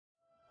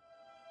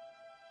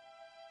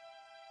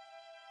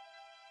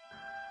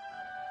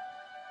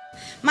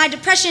My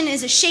depression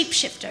is a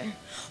shapeshifter.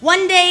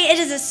 One day it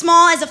is as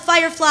small as a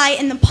firefly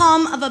in the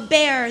palm of a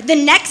bear. The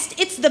next,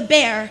 it's the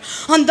bear.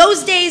 On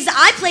those days,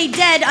 I play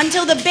dead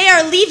until the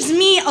bear leaves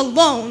me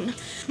alone.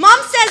 Mom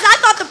says I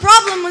thought the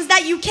problem was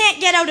that you can't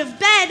get out of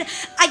bed.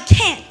 I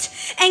can't.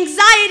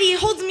 Anxiety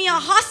holds me a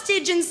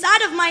hostage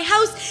inside of my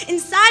house,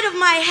 inside of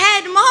my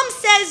head. Mom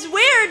says,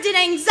 where did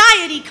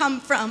anxiety come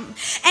from?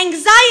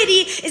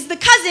 Anxiety is the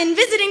cousin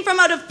visiting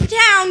from out of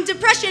town.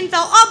 Depression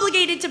felt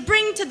obligated to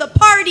bring to the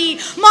party.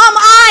 Mom,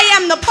 I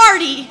am the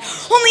party.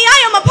 Only I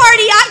am a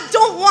party I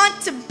don't want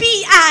to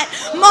be at.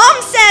 Mom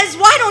says,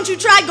 why don't you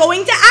try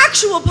going to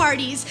actual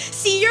parties?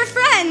 See your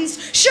friends.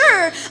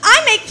 Sure, I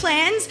make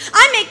plans,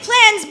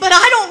 but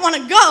I don't want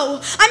to go.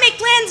 I make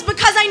plans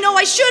because I know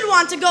I should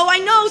want to go. I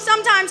know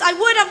sometimes I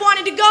would have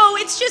wanted to go.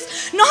 It's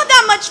just not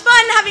that much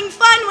fun having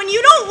fun when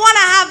you don't want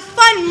to have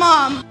fun,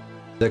 Mom.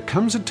 There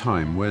comes a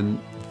time when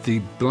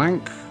the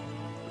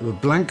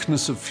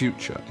blankness of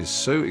future is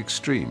so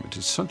extreme, it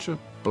is such a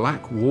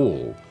black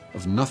wall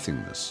of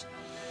nothingness,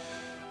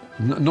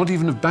 not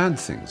even of bad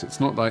things. It's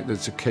not like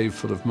there's a cave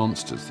full of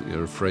monsters that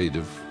you're afraid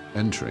of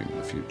entering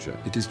the future.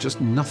 It is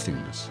just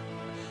nothingness.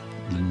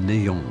 Le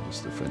néant, as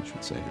the French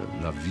would say,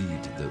 la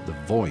vide, the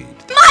void.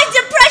 My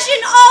depression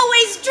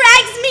always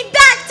drags me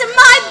back to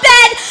my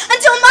bed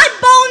until my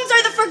bones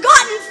are the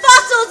forgotten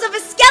fossils of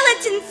a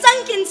skeleton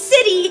sunken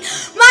city.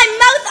 My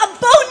mouth a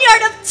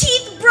boneyard of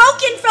teeth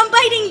broken from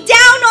biting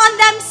down on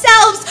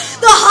themselves.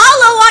 The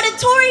hollow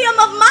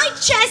auditorium of my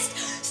chest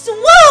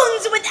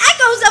swoons with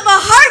echoes of a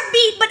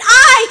heartbeat, but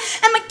I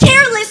am a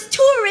careless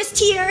tourist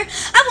here.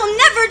 I will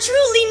never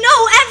truly know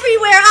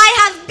everywhere I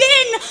have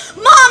been.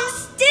 Mom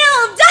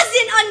still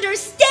doesn't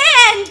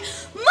understand.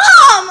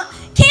 Mom,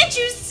 can't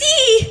you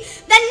see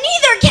that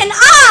neither can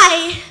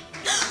I?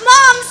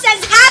 Mom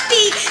says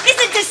happy is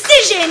a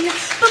decision,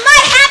 but my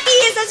happy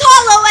is as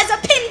hollow as a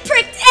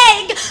pinpricked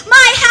egg.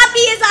 My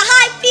happy is a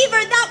high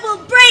fever that will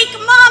break.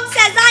 Mom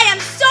says I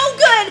am so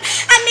good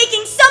at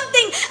making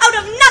something out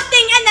of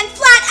nothing and then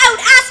flat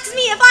out asks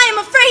me if I am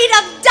afraid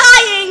of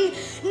dying.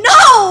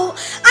 No,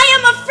 I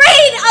am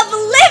afraid of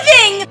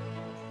living.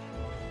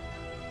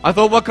 I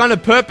thought, what kind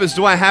of purpose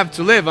do I have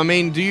to live? I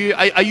mean,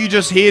 are you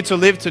just here to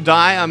live to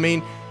die? I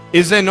mean,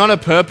 is there not a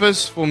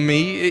purpose for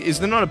me? Is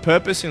there not a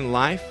purpose in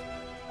life?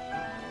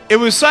 It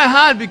was so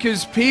hard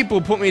because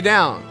people put me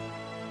down.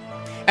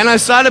 And I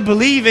started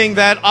believing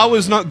that I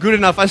was not good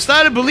enough. I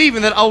started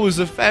believing that I was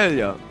a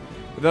failure.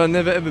 That I'd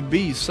never ever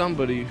be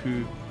somebody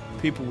who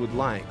people would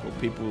like or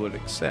people would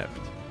accept.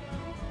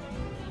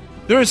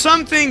 There are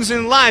some things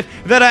in life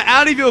that are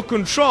out of your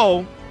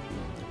control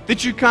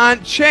that you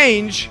can't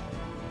change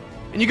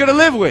and you got to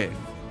live with.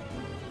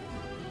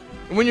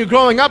 And when you're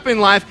growing up in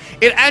life,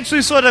 it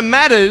actually sort of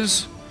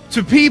matters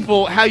to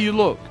people how you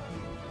look.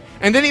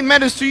 And then it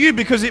matters to you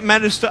because it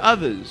matters to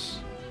others.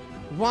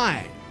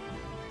 Why?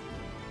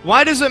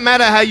 Why does it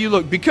matter how you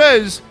look?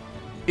 Because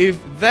if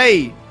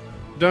they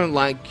don't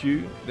like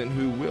you, then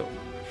who will?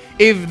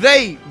 If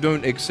they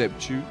don't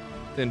accept you,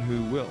 then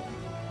who will?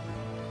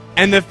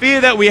 And the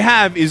fear that we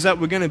have is that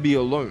we're going to be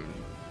alone.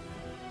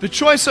 The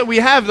choice that we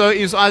have, though,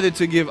 is either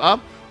to give up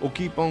or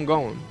keep on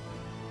going.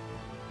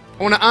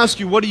 I want to ask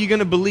you, what are you going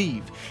to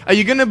believe? Are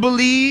you going to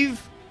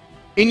believe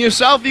in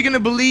yourself? Are you going to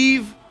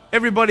believe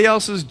everybody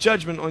else's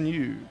judgment on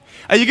you?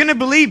 Are you going to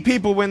believe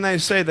people when they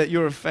say that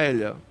you're a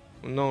failure?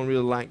 When no one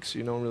really likes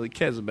you, no one really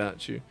cares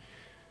about you?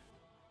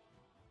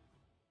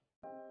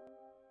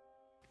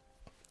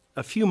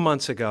 A few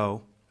months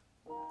ago,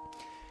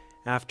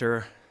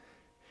 after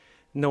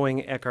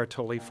knowing Eckhart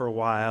Tolle for a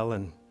while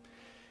and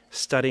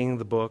studying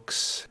the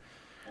books,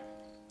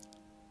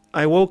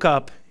 I woke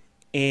up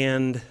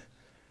and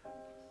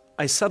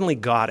I suddenly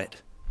got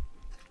it.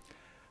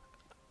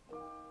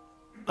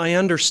 I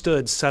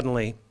understood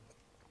suddenly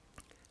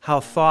how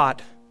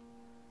thought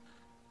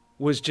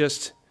was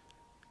just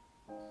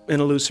an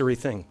illusory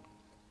thing.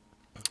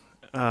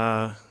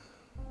 And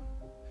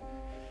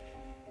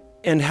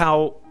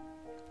how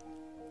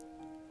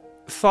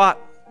thought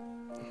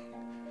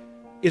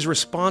is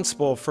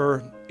responsible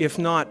for, if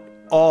not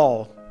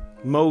all,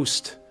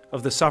 most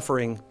of the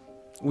suffering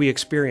we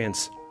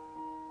experience.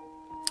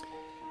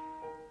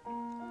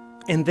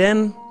 And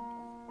then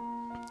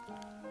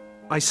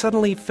I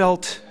suddenly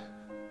felt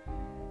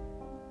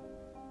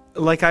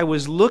like I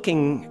was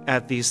looking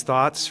at these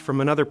thoughts from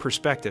another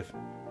perspective.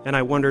 And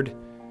I wondered,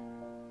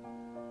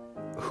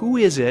 who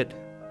is it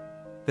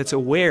that's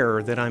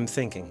aware that I'm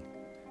thinking?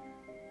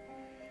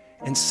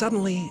 And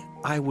suddenly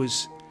I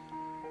was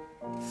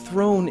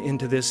thrown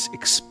into this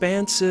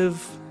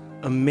expansive,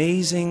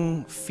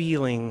 amazing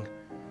feeling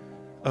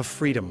of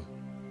freedom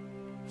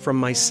from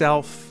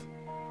myself,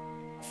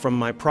 from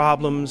my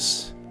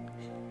problems.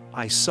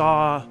 I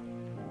saw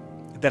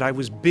that I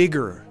was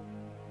bigger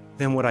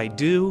than what I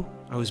do.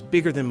 I was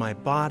bigger than my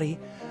body.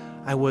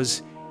 I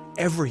was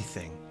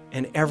everything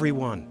and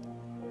everyone.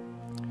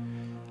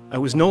 I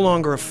was no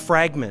longer a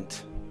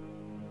fragment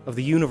of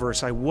the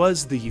universe. I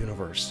was the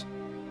universe.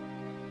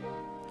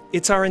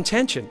 It's our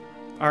intention.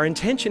 Our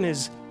intention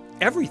is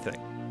everything.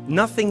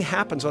 Nothing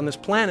happens on this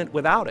planet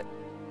without it.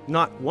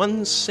 Not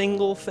one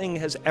single thing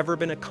has ever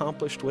been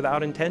accomplished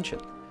without intention.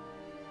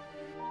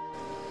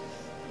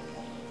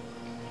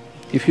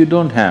 If you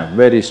don't have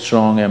very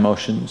strong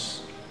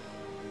emotions,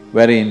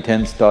 very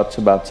intense thoughts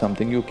about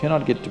something, you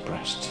cannot get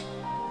depressed.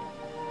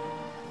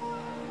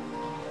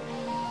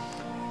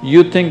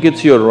 You think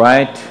it's your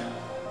right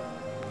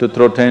to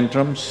throw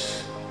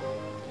tantrums,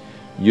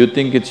 you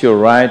think it's your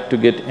right to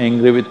get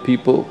angry with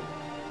people,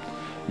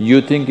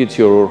 you think it's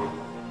your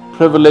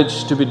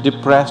privilege to be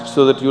depressed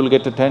so that you'll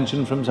get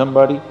attention from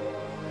somebody.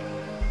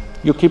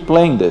 You keep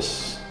playing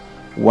this,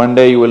 one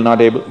day you will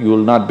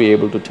not be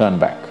able to turn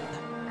back.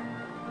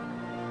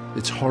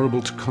 It's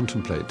horrible to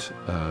contemplate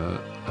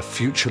a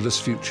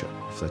futureless future,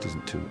 if that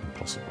isn't too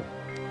impossible.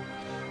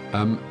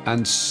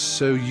 And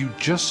so you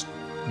just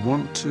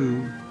want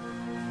to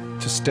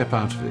step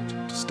out of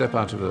it, to step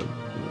out of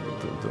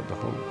the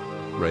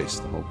whole race,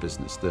 the whole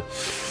business.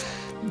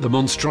 The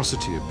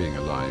monstrosity of being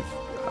alive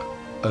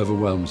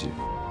overwhelms you.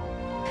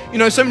 You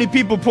know, so many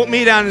people put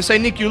me down and say,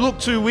 Nick, you look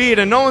too weird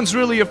and no one's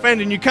really your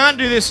friend and you can't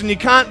do this and you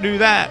can't do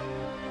that.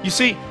 You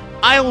see,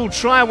 I will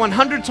try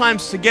 100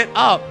 times to get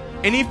up,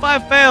 and if I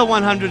fail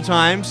 100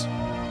 times,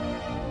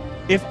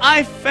 if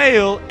I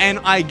fail and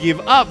I give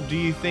up, do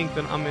you think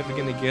that I'm ever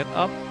going to get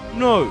up?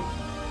 No.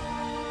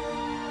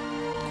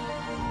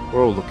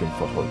 We're all looking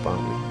for hope,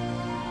 aren't we?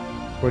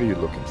 What are you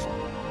looking for?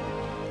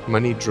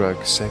 Money,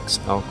 drugs, sex,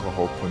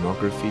 alcohol,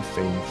 pornography,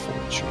 fame,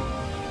 fortune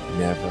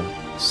never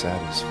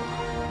satisfies.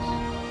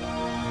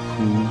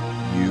 Who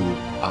you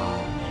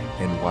are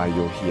and why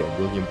you're here.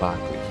 William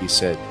Barclay, he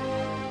said,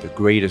 the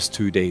greatest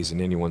 2 days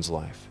in anyone's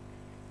life,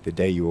 the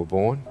day you were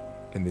born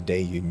and the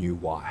day you knew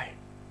why.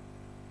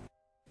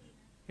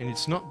 And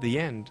it's not the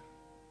end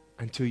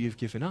until you've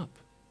given up.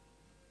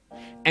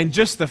 And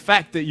just the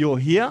fact that you're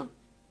here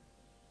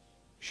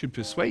should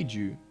persuade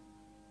you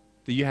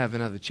that you have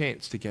another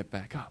chance to get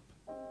back up.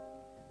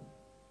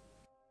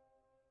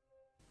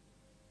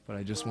 But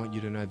I just want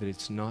you to know that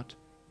it's not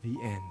the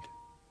end.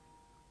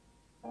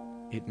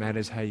 It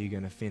matters how you're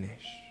going to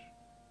finish.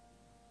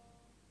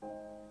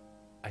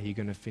 Are you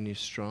going to finish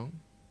strong?